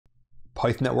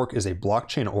Pyth Network is a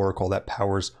blockchain oracle that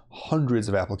powers hundreds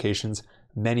of applications,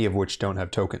 many of which don't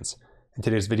have tokens. In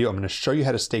today's video, I'm going to show you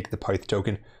how to stake the Pyth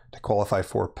token to qualify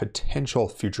for potential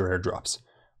future airdrops.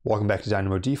 Welcome back to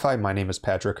Dynamo DeFi. My name is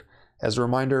Patrick. As a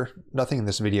reminder, nothing in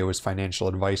this video is financial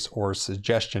advice or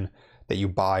suggestion that you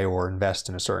buy or invest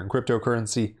in a certain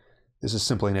cryptocurrency. This is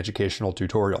simply an educational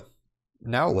tutorial.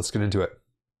 Now let's get into it.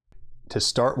 To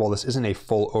start, while this isn't a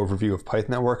full overview of Pyth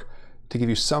Network, to give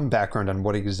you some background on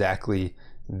what exactly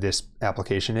this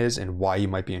application is and why you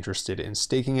might be interested in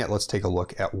staking it, let's take a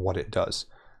look at what it does.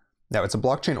 Now, it's a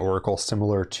blockchain oracle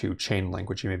similar to Chainlink,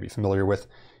 which you may be familiar with,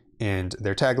 and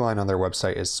their tagline on their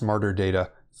website is smarter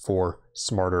data for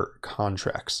smarter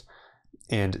contracts.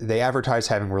 And they advertise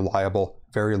having reliable,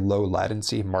 very low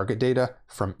latency market data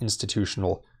from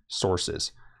institutional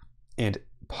sources. And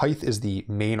Pyth is the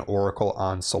main oracle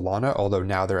on Solana, although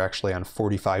now they're actually on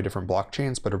 45 different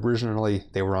blockchains, but originally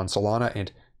they were on Solana,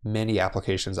 and many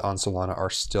applications on Solana are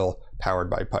still powered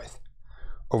by Pyth.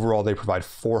 Overall, they provide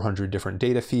 400 different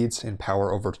data feeds and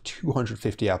power over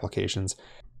 250 applications.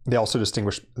 They also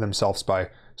distinguish themselves by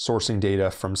sourcing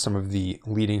data from some of the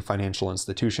leading financial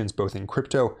institutions, both in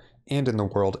crypto and in the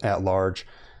world at large.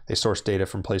 They source data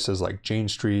from places like Jane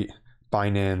Street,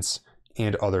 Binance,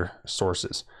 and other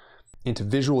sources. And to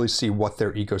visually see what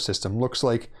their ecosystem looks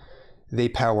like, they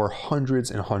power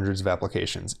hundreds and hundreds of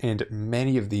applications, and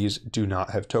many of these do not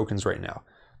have tokens right now.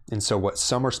 And so what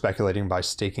some are speculating by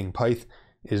staking Pyth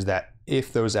is that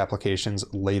if those applications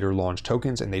later launch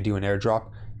tokens and they do an airdrop,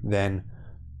 then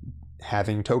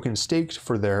having tokens staked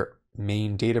for their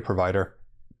main data provider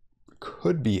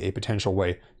could be a potential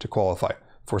way to qualify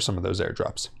for some of those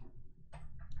airdrops.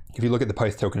 If you look at the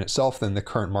Pyth token itself, then the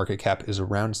current market cap is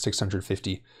around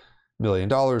 $650 million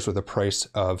with a price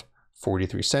of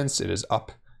 43 cents. It is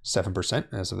up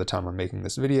 7% as of the time I'm making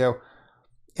this video.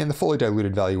 And the fully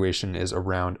diluted valuation is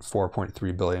around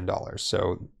 $4.3 billion.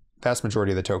 So vast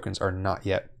majority of the tokens are not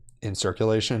yet in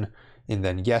circulation. And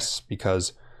then yes,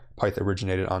 because Pyth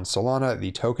originated on Solana,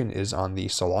 the token is on the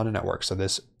Solana network. So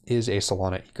this is a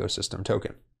Solana ecosystem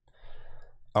token.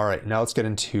 All right, now let's get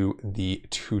into the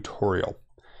tutorial.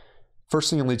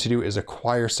 First thing you'll need to do is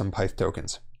acquire some Pyth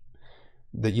tokens.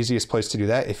 The easiest place to do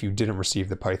that, if you didn't receive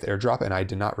the Pyth airdrop, and I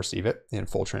did not receive it in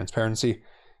full transparency,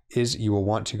 is you will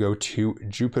want to go to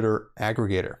Jupiter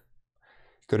Aggregator.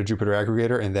 Go to Jupiter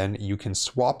Aggregator, and then you can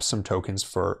swap some tokens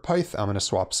for Pyth. I'm going to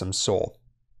swap some SOL.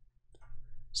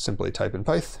 Simply type in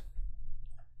Pyth.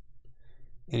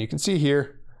 And you can see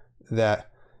here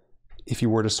that if you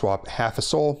were to swap half a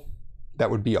SOL, that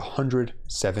would be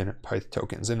 107 Pyth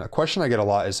tokens. And a question I get a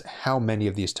lot is how many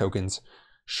of these tokens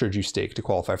should you stake to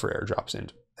qualify for airdrops?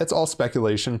 And that's all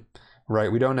speculation, right?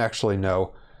 We don't actually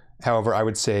know. However, I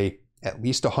would say at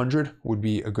least 100 would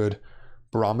be a good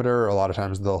barometer. A lot of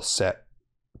times they'll set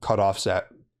cutoffs at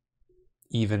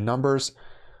even numbers.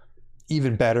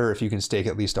 Even better if you can stake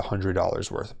at least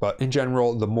 $100 worth. But in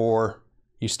general, the more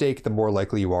you stake, the more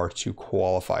likely you are to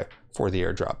qualify for the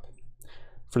airdrop.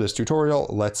 For this tutorial,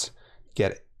 let's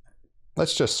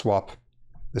just swap.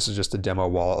 This is just a demo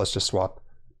wallet. Let's just swap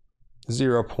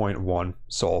 0.1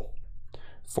 SOL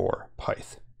for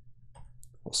Pyth.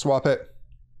 We'll swap it.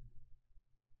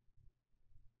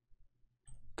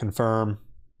 Confirm.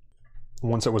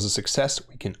 Once it was a success,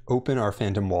 we can open our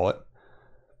Phantom wallet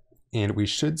and we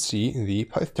should see the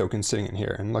Pyth token sitting in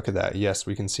here. And look at that. Yes,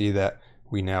 we can see that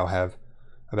we now have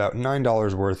about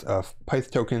 $9 worth of Pyth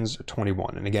tokens,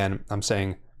 21. And again, I'm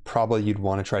saying probably you'd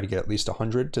want to try to get at least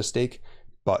 100 to stake,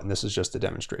 but this is just a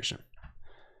demonstration.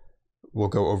 We'll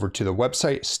go over to the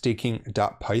website,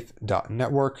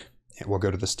 staking.pyth.network, and we'll go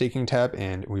to the staking tab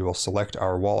and we will select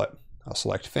our wallet. I'll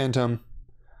select Phantom.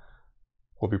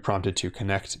 We'll be prompted to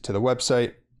connect to the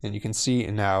website, and you can see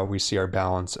now we see our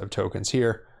balance of tokens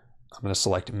here. I'm going to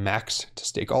select max to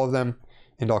stake all of them,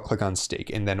 and I'll click on stake.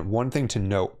 And then one thing to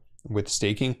note with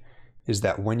staking is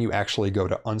that when you actually go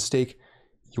to unstake,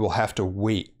 you will have to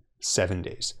wait 7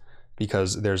 days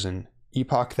because there's an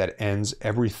epoch that ends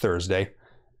every Thursday.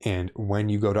 And when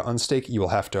you go to unstake, you will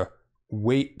have to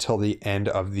wait till the end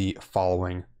of the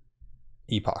following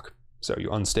epoch. So you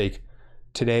unstake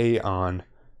today on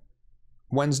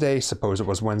Wednesday, suppose it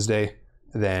was Wednesday,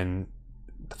 then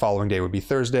the following day would be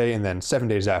Thursday, and then 7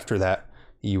 days after that,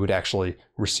 you would actually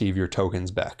receive your tokens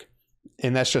back.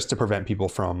 And that's just to prevent people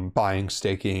from buying,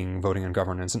 staking, voting on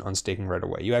governance, and unstaking right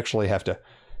away. You actually have to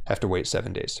wait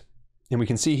 7 days. And we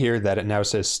can see here that it now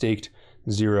says staked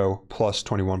 0 plus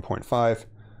 21.5.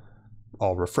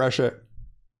 I'll refresh it.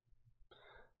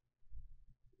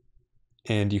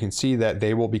 And you can see that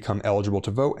they will become eligible to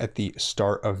vote at the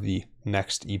start of the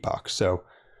next epoch. So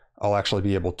I'll actually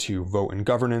be able to vote in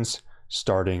governance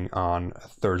starting on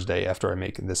Thursday after I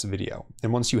make this video.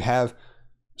 And once you have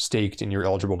staked and you're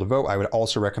eligible to vote, I would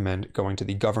also recommend going to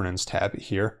the governance tab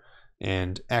here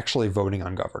and actually voting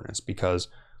on governance, because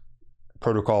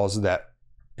protocols that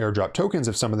airdrop tokens,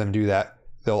 if some of them do that,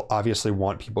 they'll obviously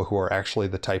want people who are actually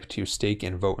the type to stake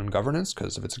and vote in governance,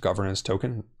 because if it's a governance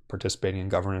token, participating in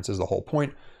governance is the whole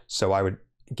point. So I would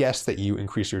guess that you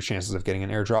increase your chances of getting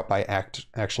an airdrop by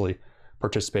actually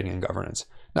participating in governance.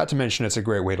 Not to mention, it's a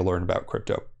great way to learn about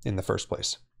crypto in the first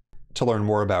place. To learn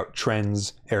more about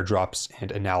trends, airdrops,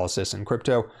 and analysis in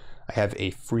crypto, I have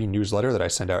a free newsletter that I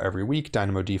send out every week,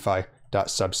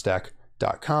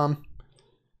 dynamodefi.substack.com.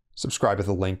 Subscribe with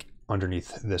the link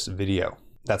underneath this video.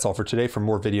 That's all for today. For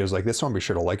more videos like this one, be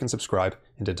sure to like and subscribe.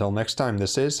 And until next time,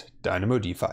 this is Dynamo DeFi.